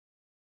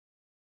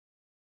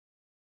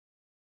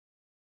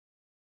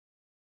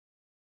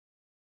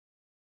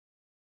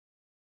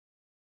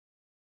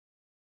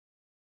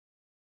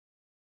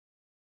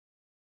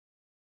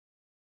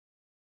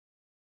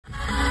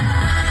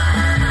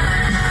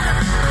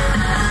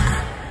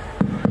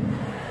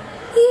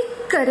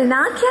करना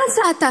क्या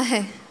चाहता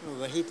है?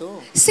 वही तो.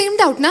 Same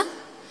doubt ना?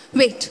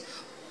 Wait,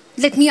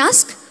 let me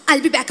ask.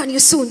 I'll be back on you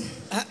soon.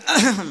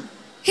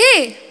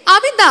 Hey,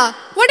 Abida,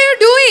 what are you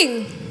doing?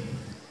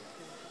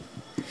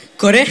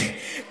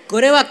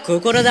 Kore wa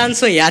kokoro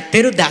dance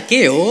yatteru dake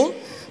yo.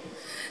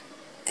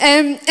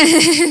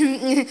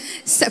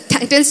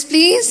 Subtitles,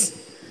 please.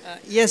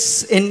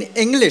 Yes, in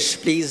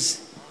English, please.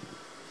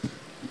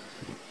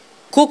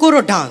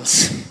 Kokoro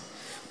dance.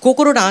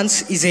 Kokoro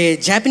dance is a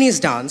Japanese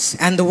dance,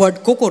 and the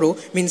word kokoro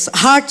means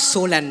heart,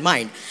 soul, and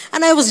mind.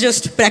 And I was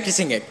just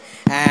practicing it,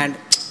 and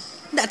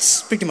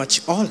that's pretty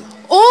much all.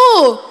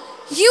 Oh,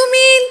 you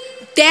mean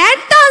that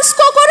dance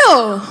kokoro?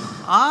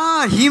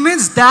 Ah, he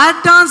means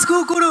that dance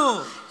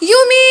kokoro. You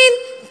mean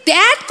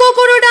that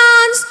kokoro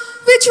dance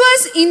which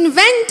was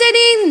invented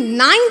in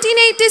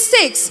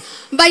 1986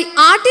 by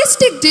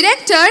artistic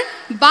director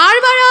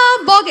Barbara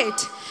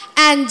Boggett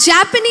and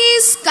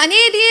Japanese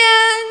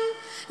Canadian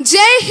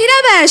Jay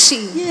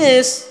Hirabayashi.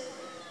 Yes.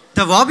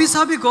 The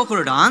wabi-sabi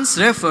kokoro dance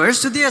refers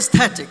to the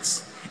aesthetics.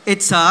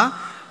 It's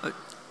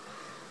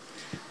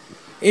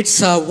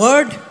a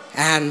word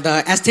and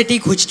the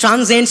aesthetic which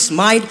transcends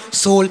mind,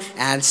 soul,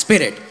 and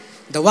spirit.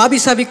 The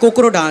wabi-sabi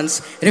kokoro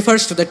dance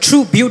refers to the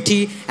true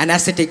beauty and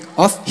aesthetic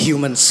of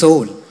human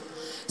soul.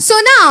 So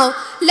now,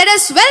 let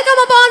us welcome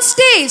upon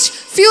stage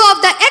few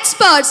of the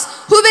experts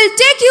who will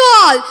take you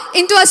all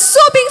into a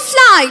soaping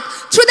flight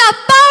through the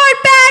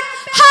power-packed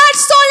heart,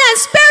 soul, and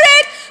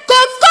spirit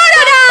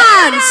kokoro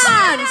dance.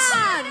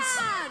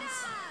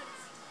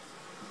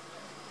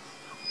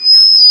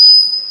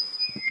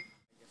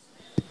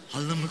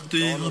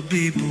 Halamati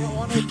Habibu,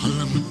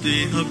 Halamati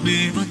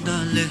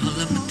Habibandale,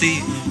 Halamati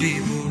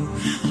Habibu,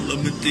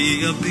 Halamati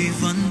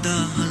Habibanda,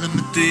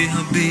 Halamati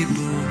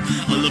Habibu,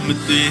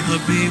 Halamati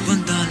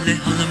Habibandale,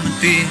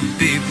 Halamati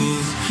Habibu,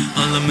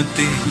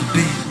 Halamati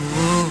Habibu.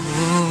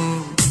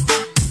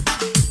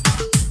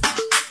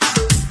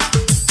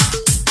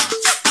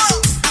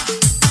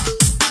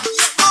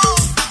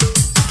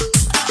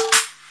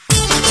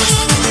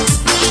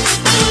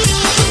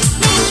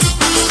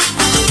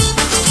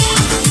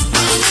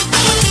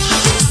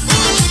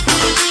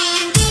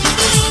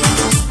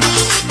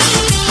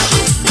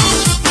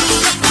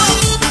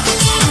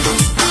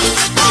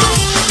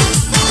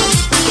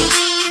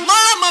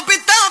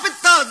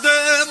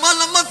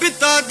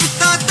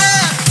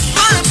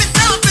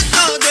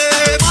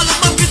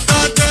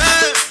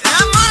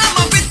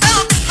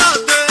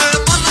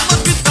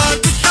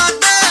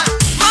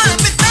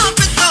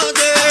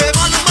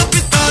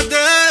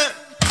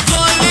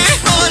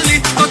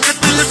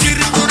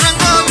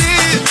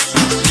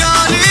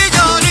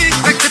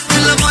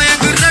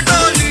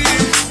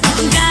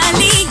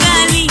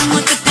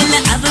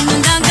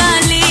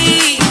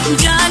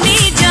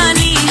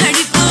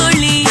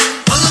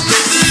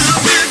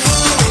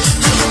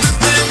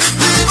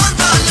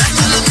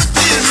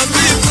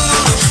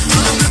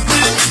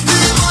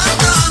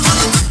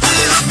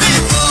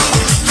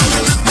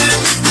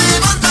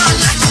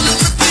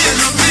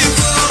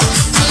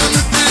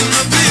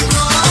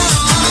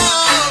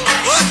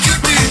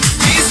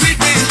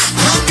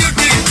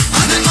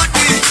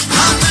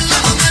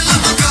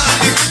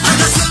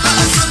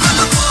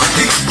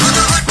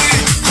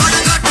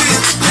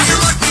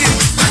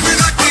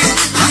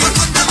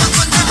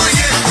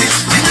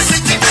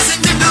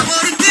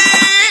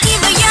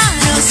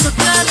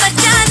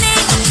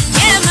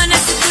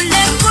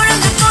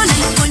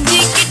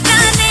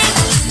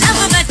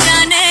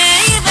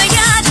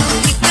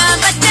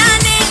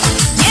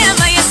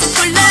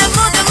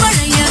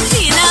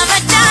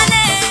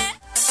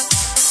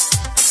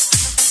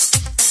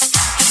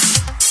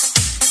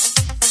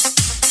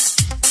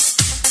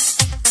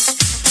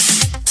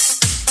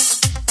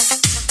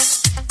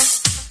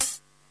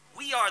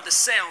 The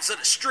sounds of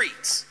the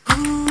streets.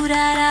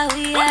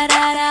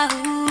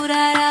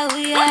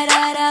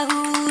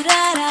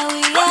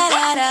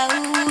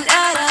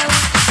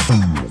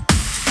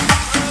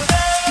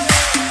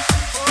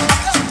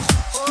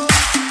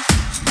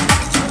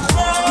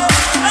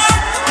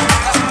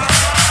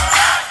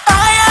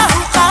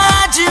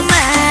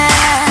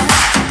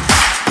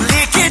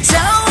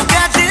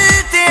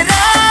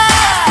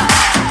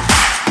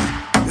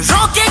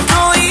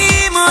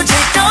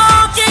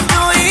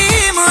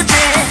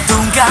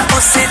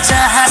 से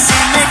जहाँ से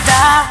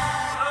मिटा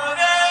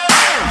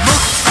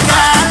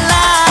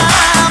मुकाला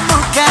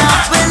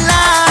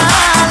मुकाबला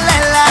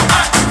लैला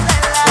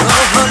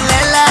ओ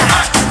लैला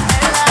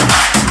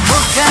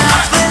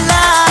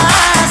मुकाबला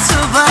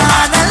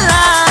सुभान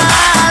अल्लाह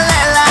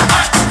लैला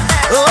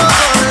ओ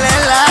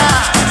Laila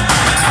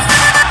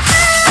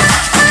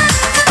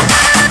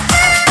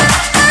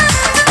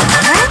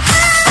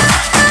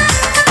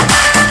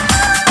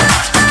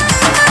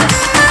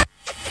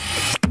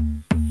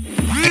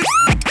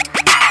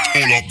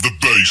Pull up the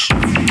bass.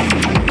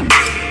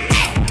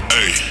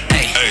 Hey,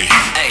 hey, hey,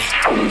 hey.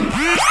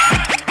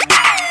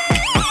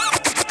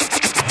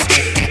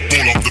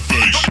 Pull up the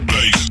bass,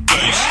 bass,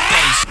 bass,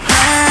 bass.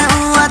 मैं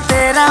हुआ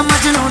तेरा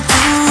मजनू, तू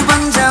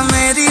बन जा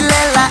मेरी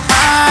लैला,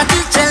 आज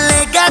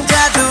चलेगा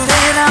जादू,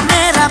 तेरा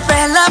मेरा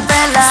पहला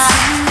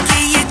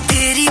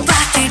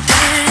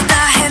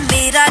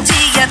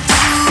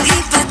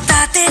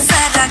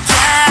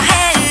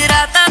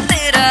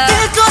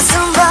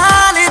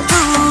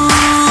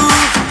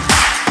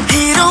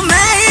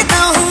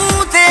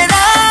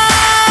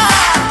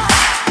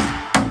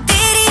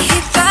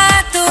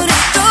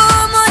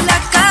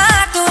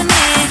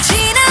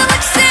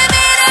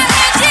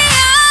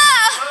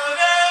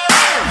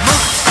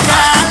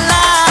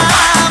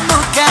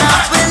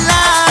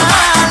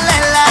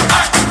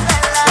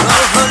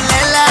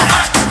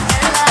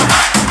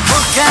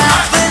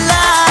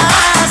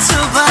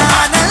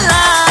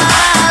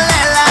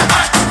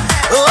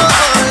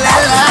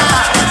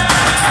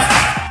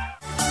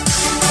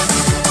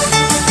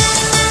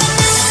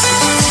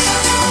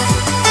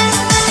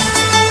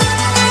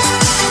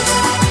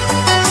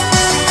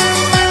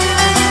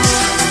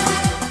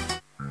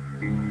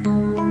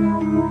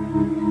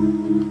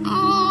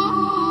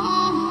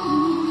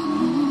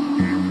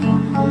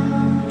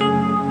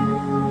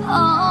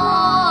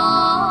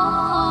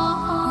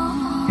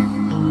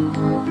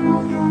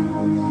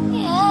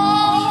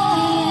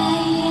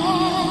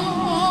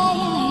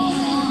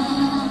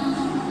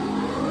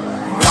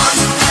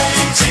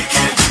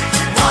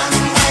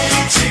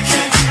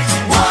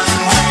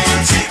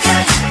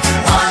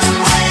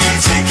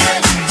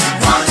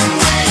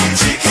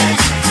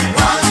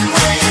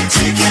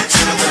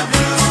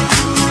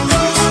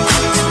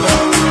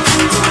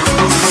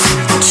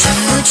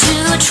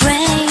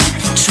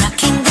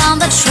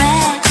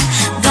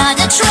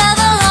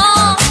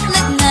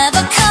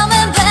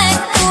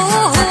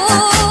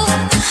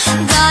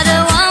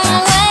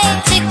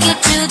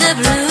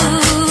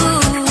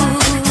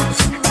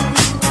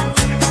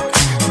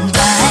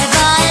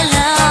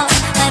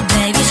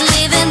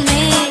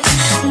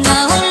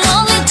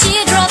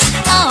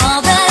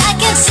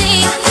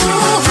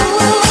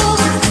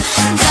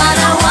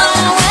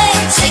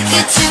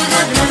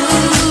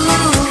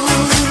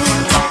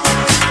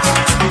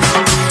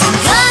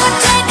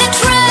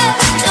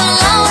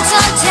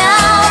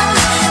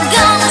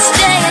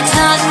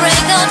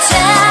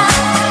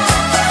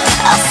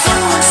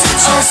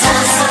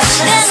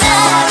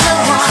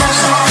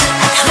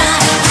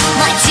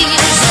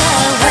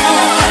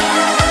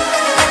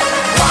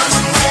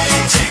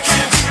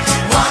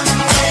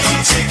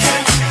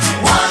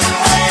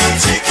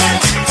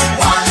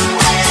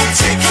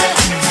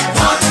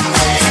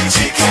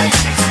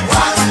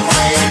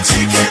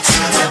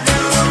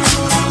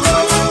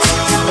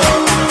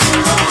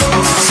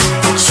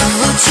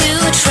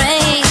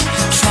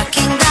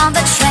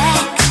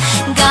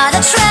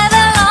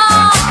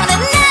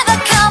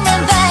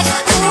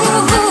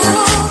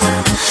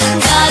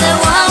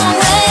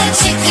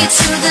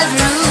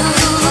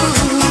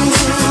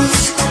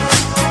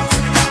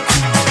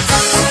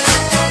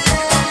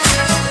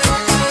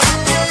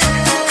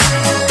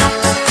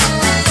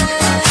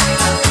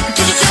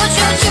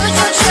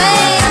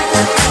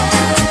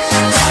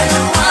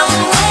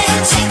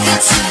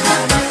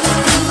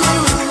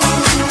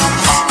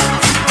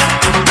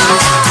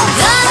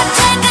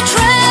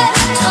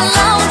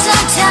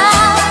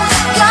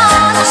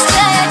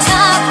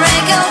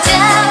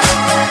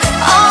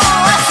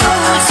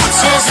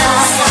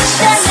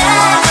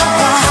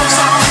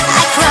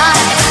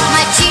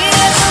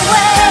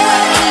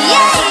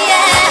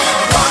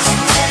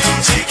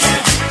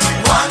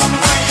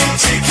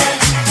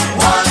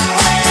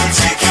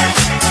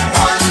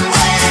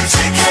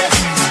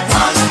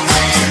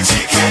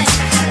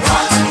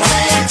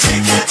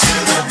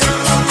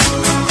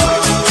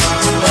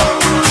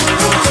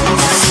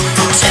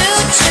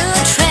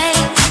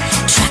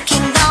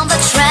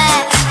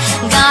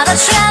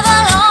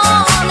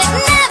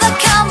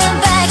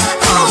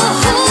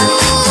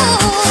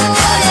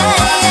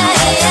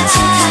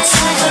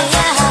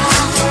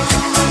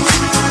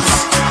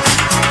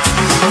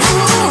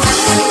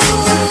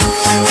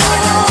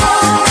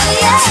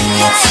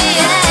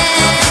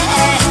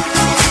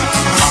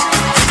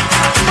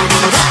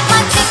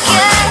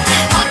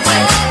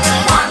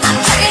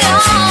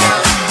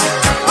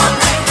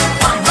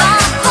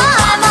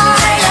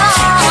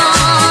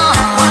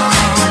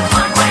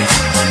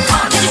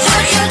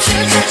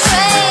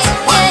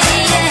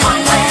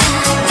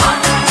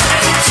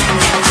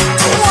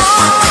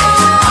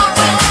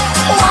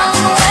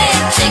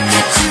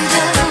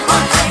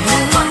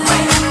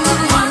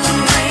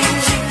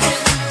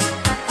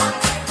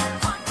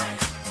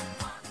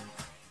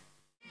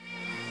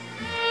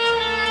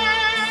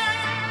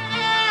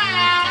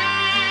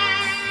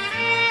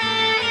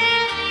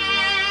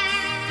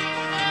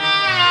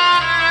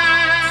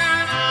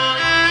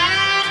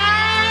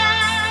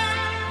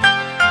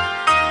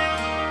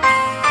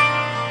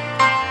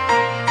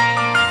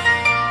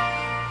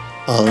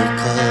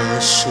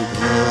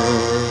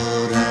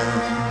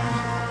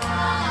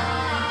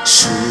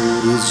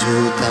সূর্য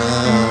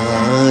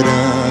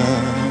তারা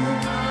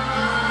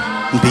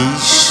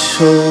বিশ্ব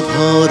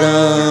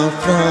ভরা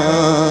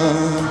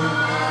প্রাণ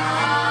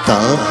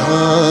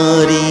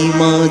তাহারি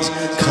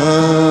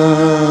মাঝখানে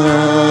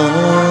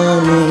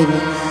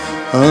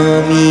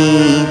আমি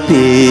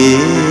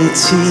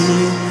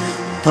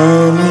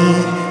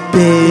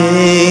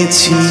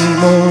পেয়েছি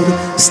মোর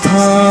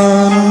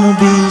স্থান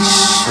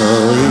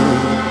বিস্ময়ে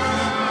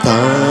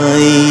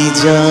তাই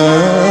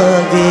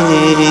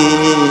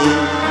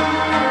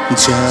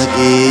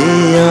জাগে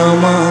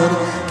আমার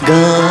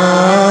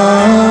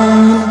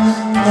গান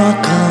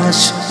আকাশ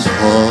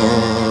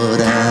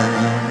ভরা।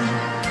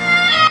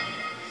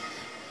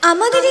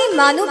 আমাদের এই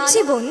মানব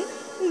জীবন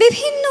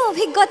বিভিন্ন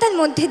অভিজ্ঞতার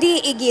মধ্যে দিয়ে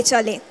এগিয়ে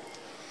চলে।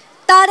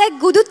 তার এক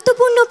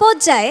গুরুত্বপূর্ণ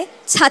পর্যায়ে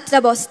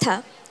ছাত্রাবস্থা।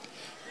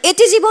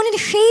 এটি জীবনের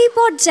সেই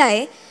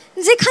পর্যায়ে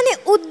যেখানে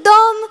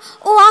উদ্যম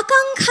ও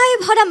আকাঙ্ক্ষায়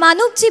ভরা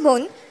মানব জীবন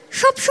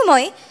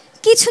সবসময়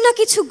কিছু না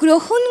কিছু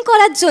গ্রহণ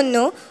করার জন্য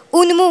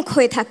উন্মুখ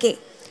হয়ে থাকে।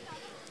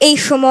 এই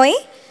সময়ে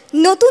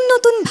নতুন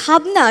নতুন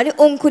ভাবনার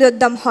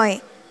অঙ্কুরোদ্গম হয়।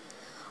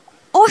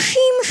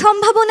 অসীম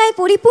সম্ভাবনায়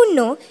পরিপূর্ণ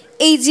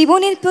এই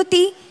জীবনের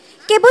প্রতি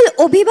কেবল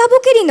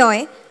অভিভাবকেরই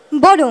নয়,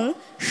 বরং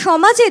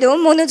সমাজেরও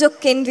মনোযোগ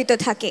কেন্দ্রিত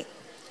থাকে।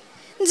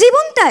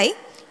 জীবনটাই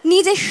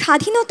নিজের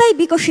স্বাধীনতায়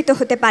বিকশিত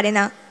হতে পারে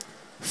না,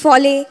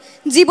 ফলে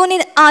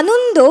জীবনের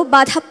আনন্দ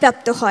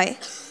বাধাপ্রাপ্ত হয়।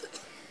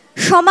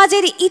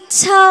 সমাজের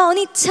ইচ্ছা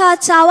অনিচ্ছা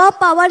চাওয়া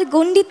পাওয়ার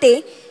গণ্ডিতে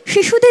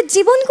শিশুদের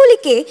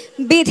জীবনগুলিকে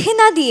বেঁধে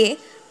না দিয়ে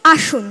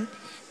আসুন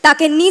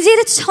তাকে নিজের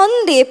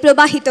ছন্দে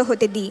প্রবাহিত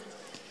হতে দিই।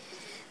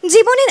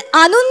 জীবনের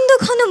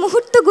আনন্দঘন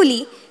মুহূর্তগুলি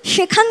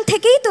সেখান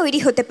থেকেই তৈরি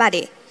হতে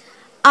পারে,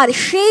 আর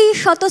সেই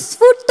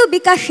স্বতঃস্ফূর্ত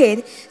বিকাশের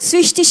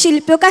সৃষ্টিশীল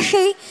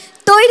প্রকাশেই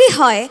তৈরি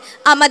হয়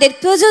আমাদের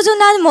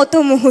প্রযোজনার মতো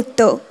মুহূর্ত।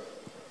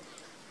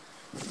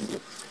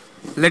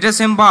 Let us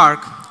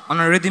embark on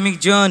a rhythmic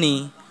journey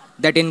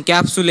that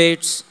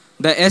encapsulates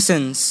the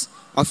essence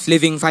of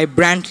living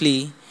vibrantly,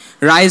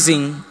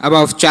 rising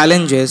above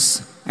challenges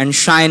and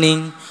shining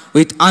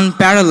with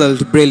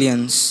unparalleled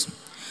brilliance.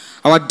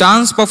 Our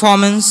dance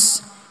performance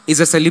is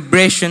a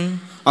celebration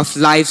of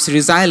life's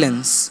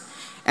resilience,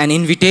 an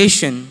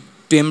invitation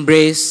to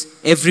embrace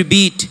every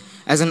beat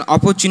as an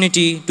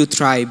opportunity to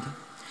thrive.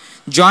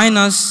 Join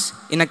us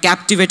in a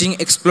captivating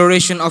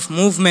exploration of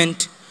movement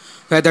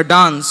where the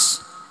dance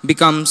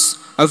becomes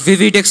a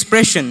vivid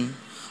expression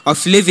of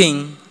living,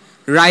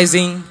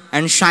 rising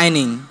and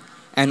shining,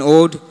 an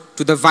ode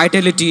to the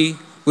vitality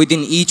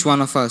within each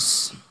one of us.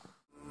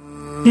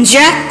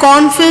 Jack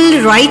Cornfield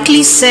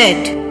rightly said,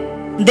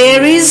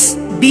 "There is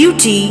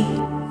beauty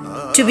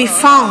to be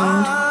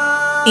found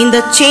in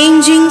the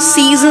changing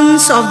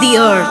seasons of the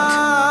earth,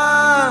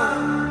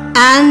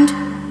 and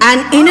an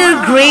inner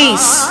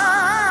grace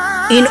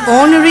in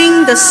honoring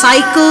the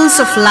cycles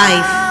of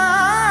life.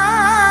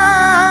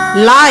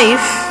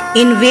 Life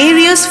in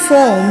various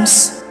forms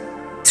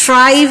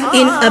thrive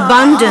in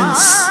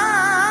abundance,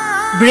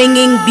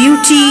 bringing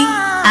beauty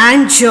and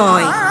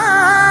joy.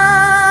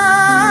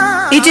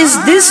 It is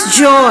this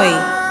joy,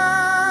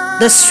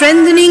 the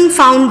strengthening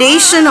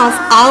foundation of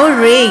our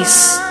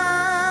race,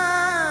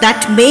 that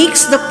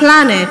makes the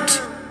planet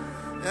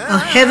a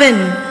heaven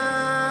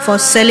for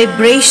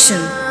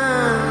celebration."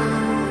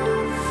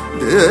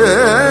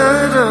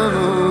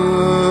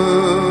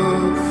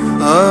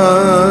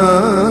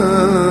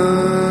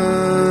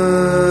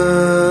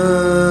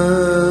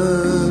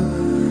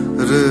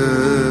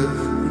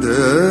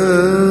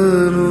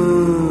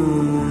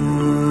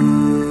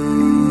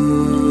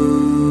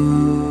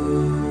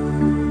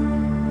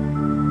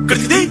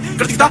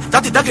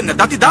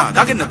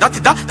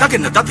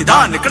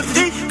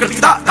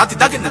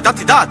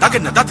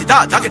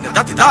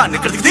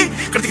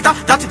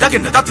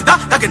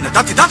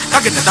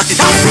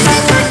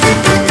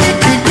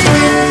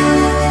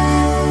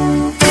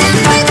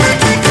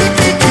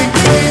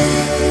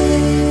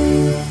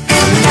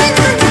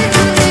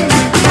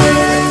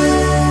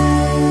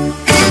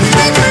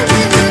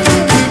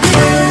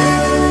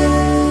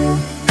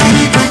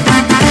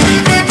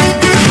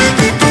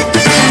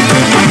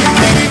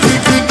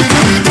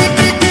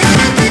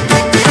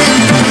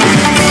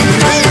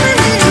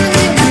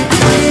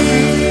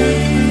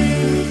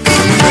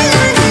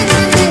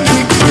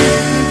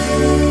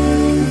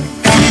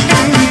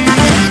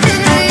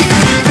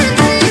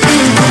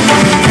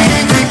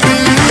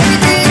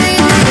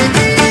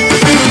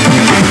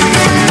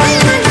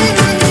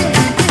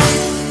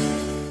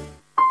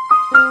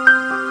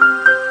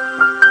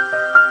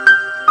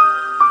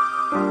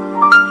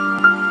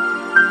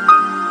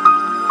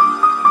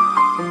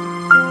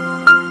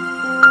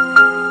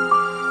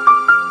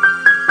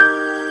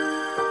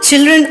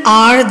 Children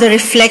are the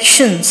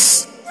reflections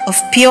of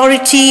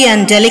purity and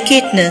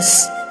delicateness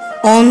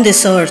on this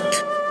earth.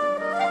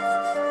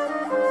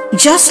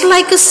 Just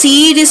like a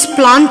seed is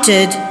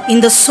planted in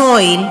the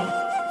soil,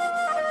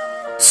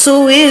 so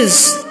is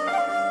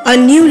a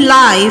new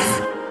life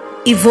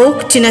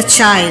evoked in a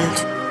child.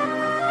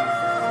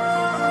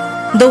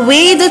 The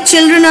way the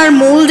children are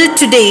molded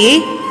today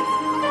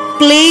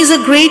plays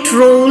a great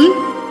role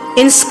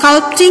in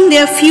sculpting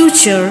their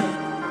future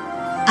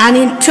and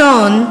in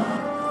turn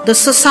the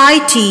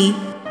society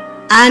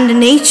and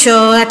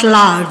nature at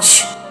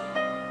large.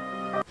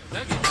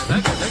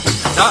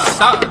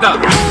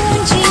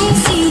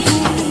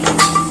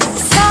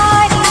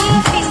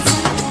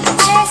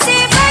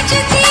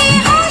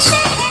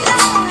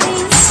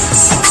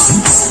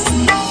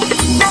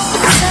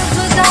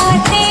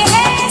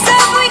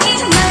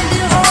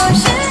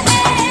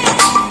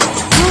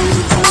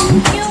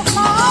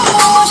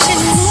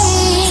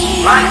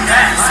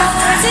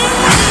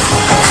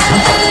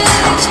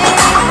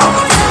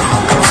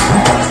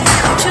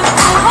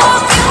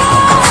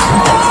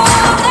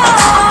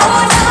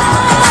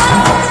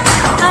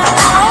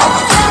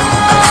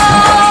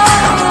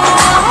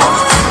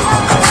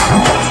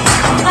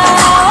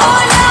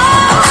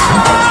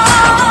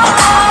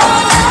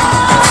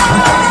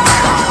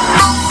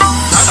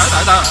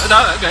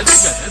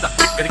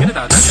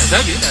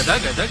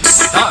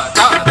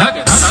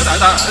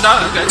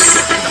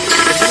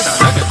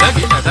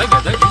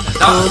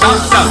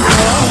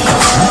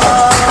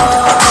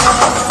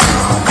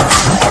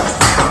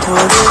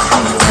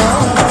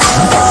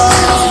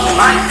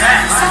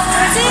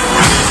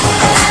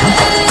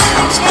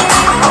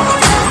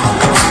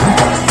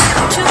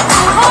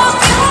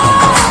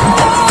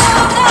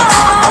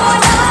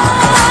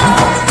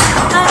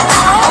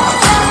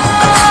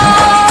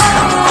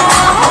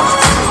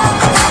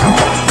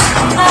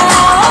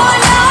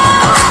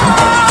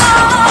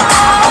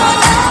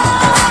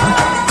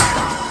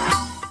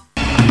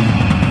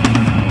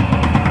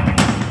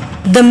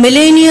 The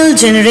millennial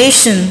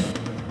generation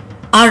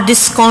are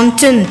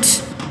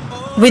discontent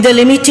with the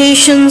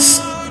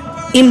limitations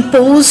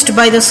imposed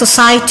by the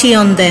society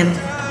on them.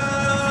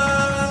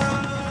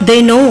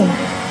 They know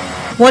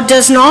what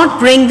does not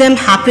bring them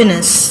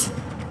happiness,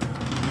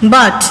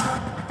 but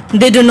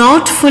they do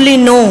not fully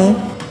know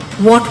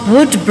what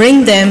would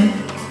bring them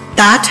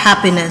that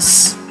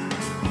happiness.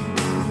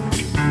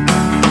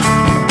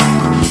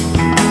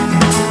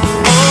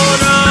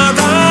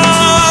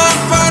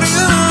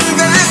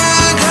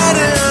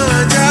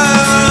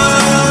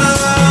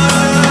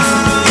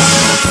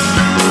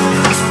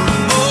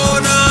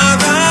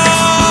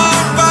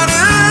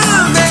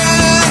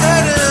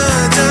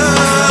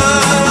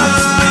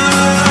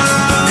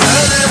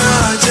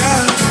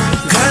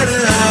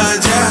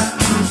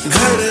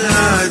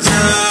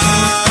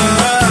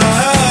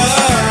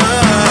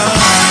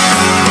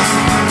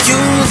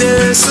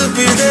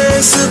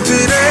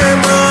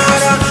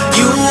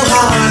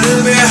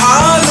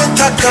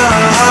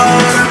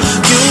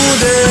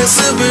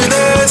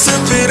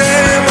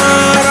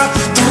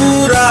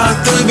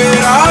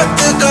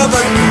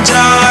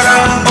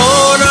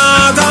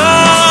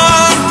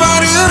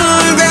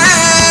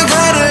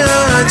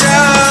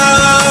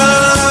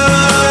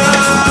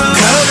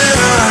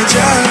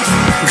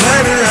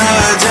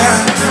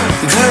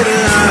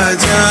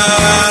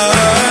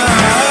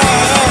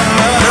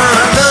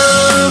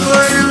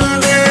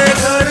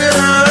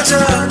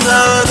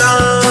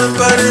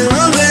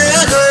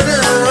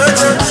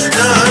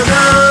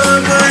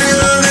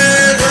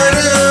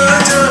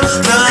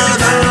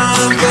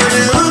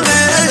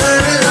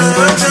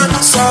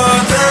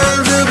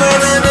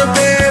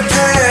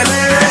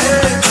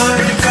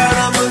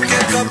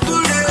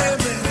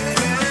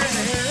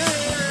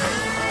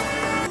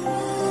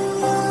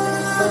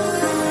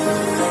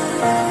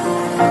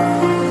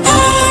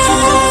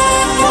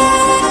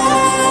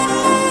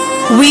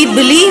 We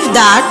believe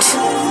that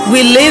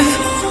we live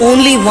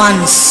only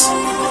once,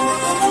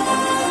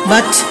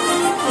 but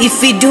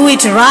if we do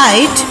it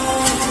right,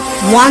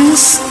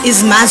 once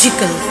is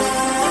magical.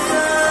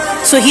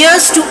 So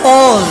here's to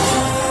all,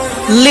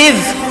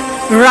 live,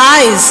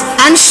 rise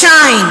and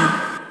shine.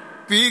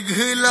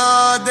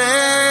 पिघला दे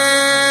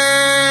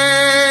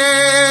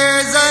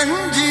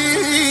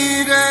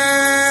जंजीरें,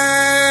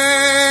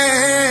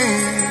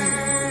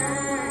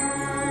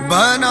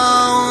 बना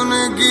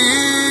उनकी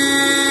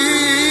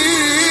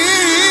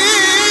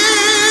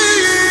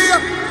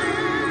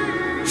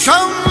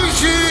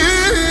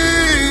शमशीरें,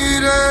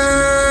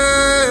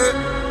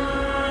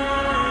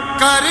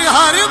 कर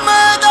हर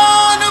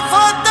मैदान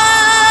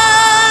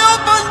फतेह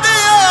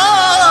बंदिया,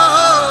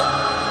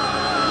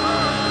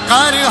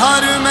 कर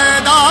हर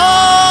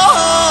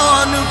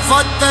मैदान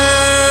फतेह।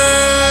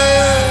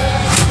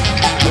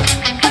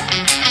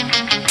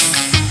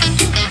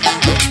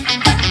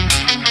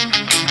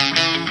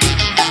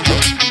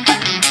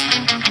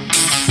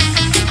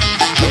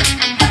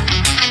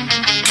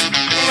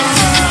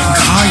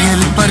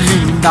 घायल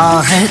परिंदा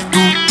है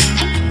तू,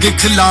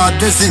 दिखला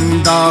दे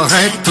जिंदा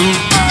है तू,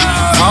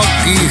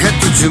 बाकी है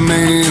तुझ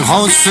में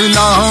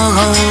हौसला।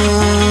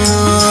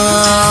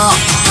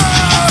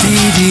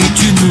 तेरे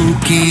जुनू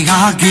के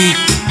आगे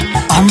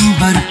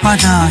अंबर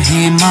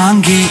पनाहे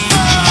मांगे,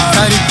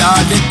 कर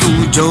डाले तू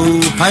जो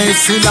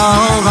फैसला।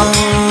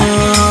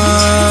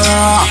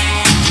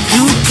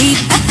 रूठी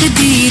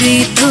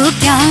तकदीरें तो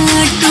क्या,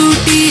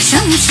 टूटी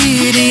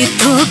शमशीरें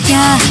तो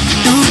क्या,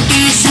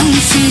 टूटी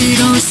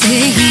शमशीरों से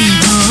ही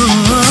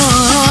हो।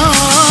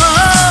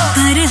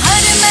 कर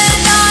हर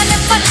मैदान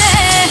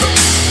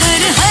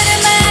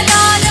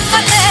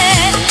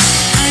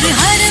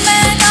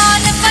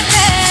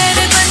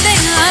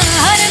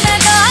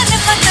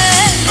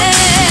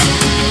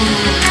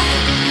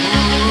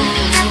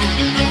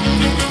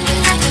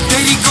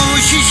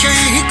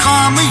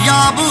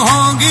कब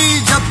होगी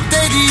जब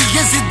तेरी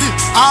ये जिद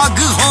आग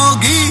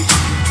होगी,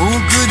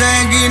 फूंक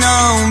देंगी ना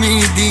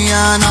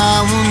उम्मीदियां ना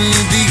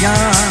उम्मीदियां।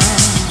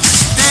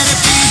 तेरे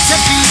पीछे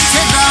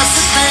पीछे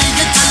रास्ते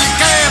ये चल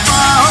के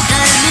बाहों के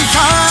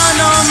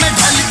निशानों में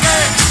ढल के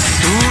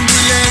ढूंढ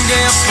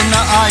लेंगे अपना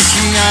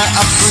आशियां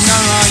अपना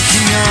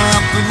आशियां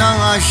अपना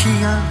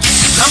आशियां।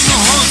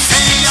 लम्हों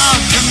से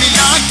आंख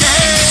मिला के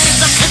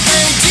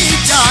रखते जी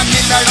जान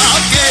लड़ा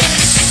के,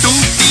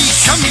 टूटी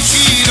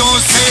शमशीरों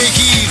से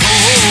ही हो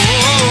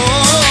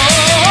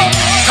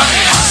कर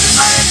हर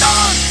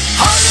मैदान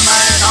हर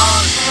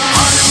मैदान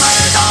हर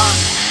मैदान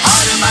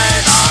हर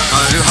मैदान,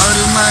 कर हर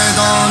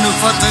मैदान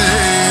फतेह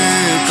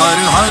कर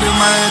हर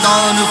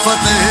मैदान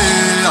फतेह।